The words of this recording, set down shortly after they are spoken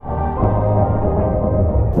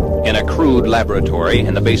in a crude laboratory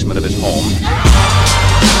in the basement of his home.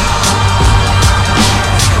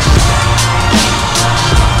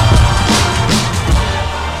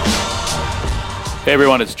 Hey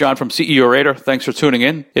everyone, it's John from CEO Rater. Thanks for tuning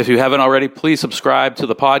in. If you haven't already, please subscribe to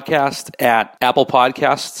the podcast at Apple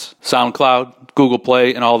Podcasts, SoundCloud, Google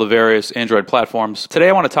Play, and all the various Android platforms. Today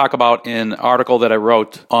I want to talk about an article that I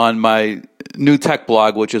wrote on my new tech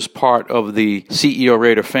blog, which is part of the CEO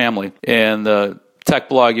Rater family. And the tech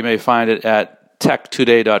blog, you may find it at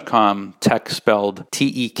techtoday.com, tech spelled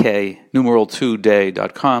T-E-K, numeral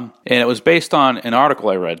 2day.com. And it was based on an article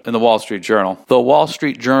I read in the Wall Street Journal. The Wall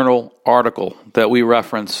Street Journal article that we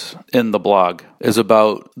reference in the blog is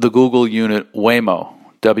about the Google unit Waymo,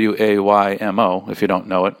 W-A-Y-M-O, if you don't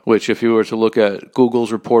know it, which if you were to look at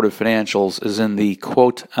Google's reported financials is in the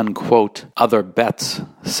quote-unquote other bets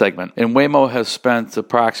segment. And Waymo has spent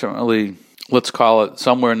approximately, let's call it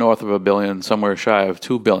somewhere north of $1 billion, somewhere shy of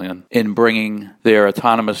 $2 billion in bringing their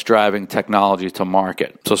autonomous driving technology to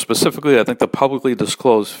market. So specifically, I think the publicly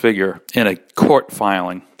disclosed figure in a court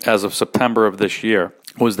filing as of September of this year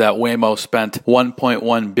was that Waymo spent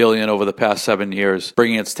 $1.1 billion over the past 7 years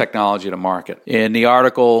bringing its technology to market. And the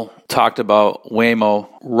article talked about Waymo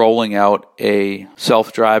rolling out a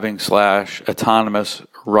self-driving / autonomous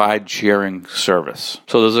ride-sharing service.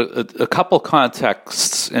 So there's a couple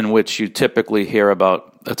contexts in which you typically hear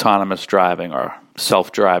about autonomous driving or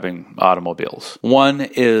self-driving automobiles. One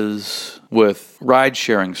is with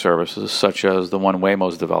ride-sharing services such as the one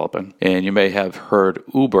Waymo's developing. And you may have heard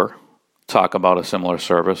Uber talk about a similar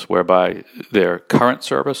service whereby their current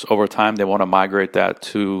service, over time, they want to migrate that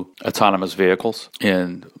to autonomous vehicles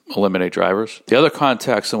and eliminate drivers. The other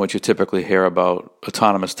context in which you typically hear about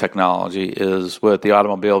autonomous technology is with the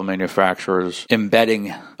automobile manufacturers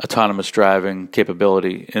embedding autonomous driving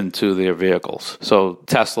capability into their vehicles. So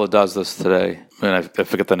Tesla does this today. And I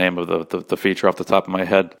forget the name of the feature off the top of my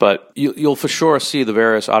head, but you'll for sure see the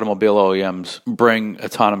various automobile OEMs bring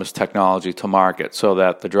autonomous technology to market so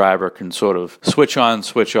that the driver can sort of switch on,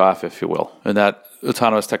 switch off, if you will. And that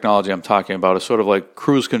autonomous technology I'm talking about is sort of like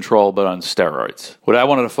cruise control, but on steroids. What I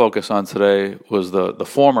wanted to focus on today was the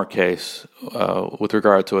former case with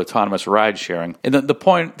regard to autonomous ride sharing. And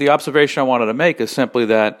the observation I wanted to make is simply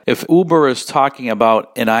that if Uber is talking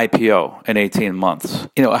about an IPO in 18 months,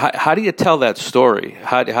 how do you tell that story?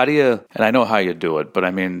 How do you, and I know how you do it, but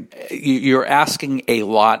I mean, you're asking a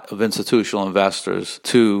lot of institutional investors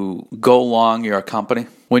to go long your company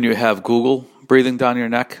when you have Google breathing down your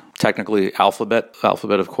neck. Technically, Alphabet,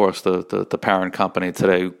 of course, the parent company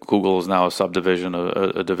today. Google is now a subdivision,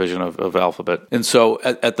 a division of Alphabet. And so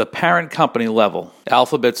at the parent company level,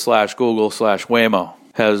 Alphabet / Google / Waymo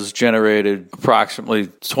has generated approximately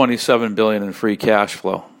 $27 billion in free cash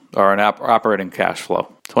flow, or an operating cash flow.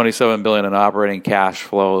 $27 billion in operating cash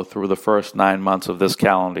flow through the first 9 months of this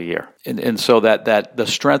calendar year. And so that the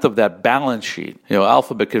strength of that balance sheet,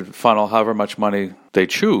 Alphabet could funnel however much money they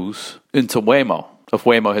choose into Waymo. If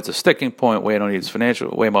Waymo hits a sticking point,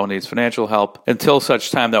 Waymo needs financial help until such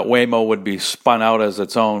time that Waymo would be spun out as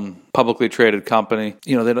its own publicly traded company.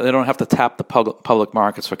 They don't have to tap the public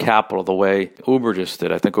markets for capital the way Uber just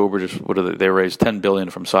did. I think Uber they raised $10 billion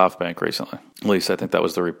from SoftBank recently. At least I think that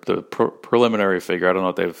was the preliminary figure. I don't know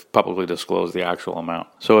if they've publicly disclosed the actual amount.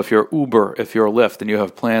 So if you're Uber, if you're Lyft, and you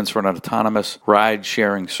have plans for an autonomous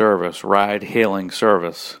ride-sharing service, ride-hailing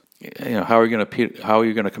service, how are you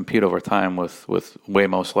going to compete over time with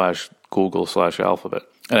Waymo / Google / Alphabet?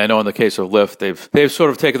 And I know in the case of Lyft, they've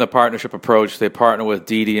sort of taken the partnership approach. They partner with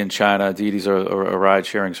Didi in China. Didi's a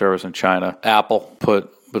ride-sharing service in China. Apple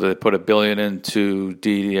put $1 billion into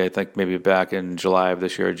Didi, I think maybe back in July of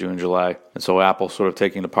this year, June, July. And so Apple's sort of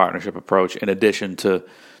taking the partnership approach in addition to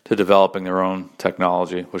developing their own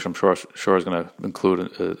technology, which I'm sure is going to include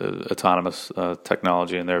autonomous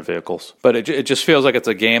technology in their vehicles. But it just feels like it's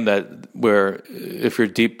a game where if you're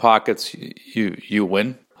deep pockets, you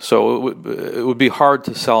win. So it would be hard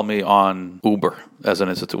to sell me on Uber as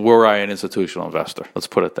were I an institutional investor. Let's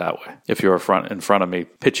put it that way. If you're in front of me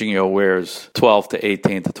pitching your wares 12 to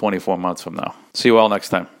 18 to 24 months from now. See you all next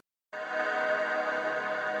time.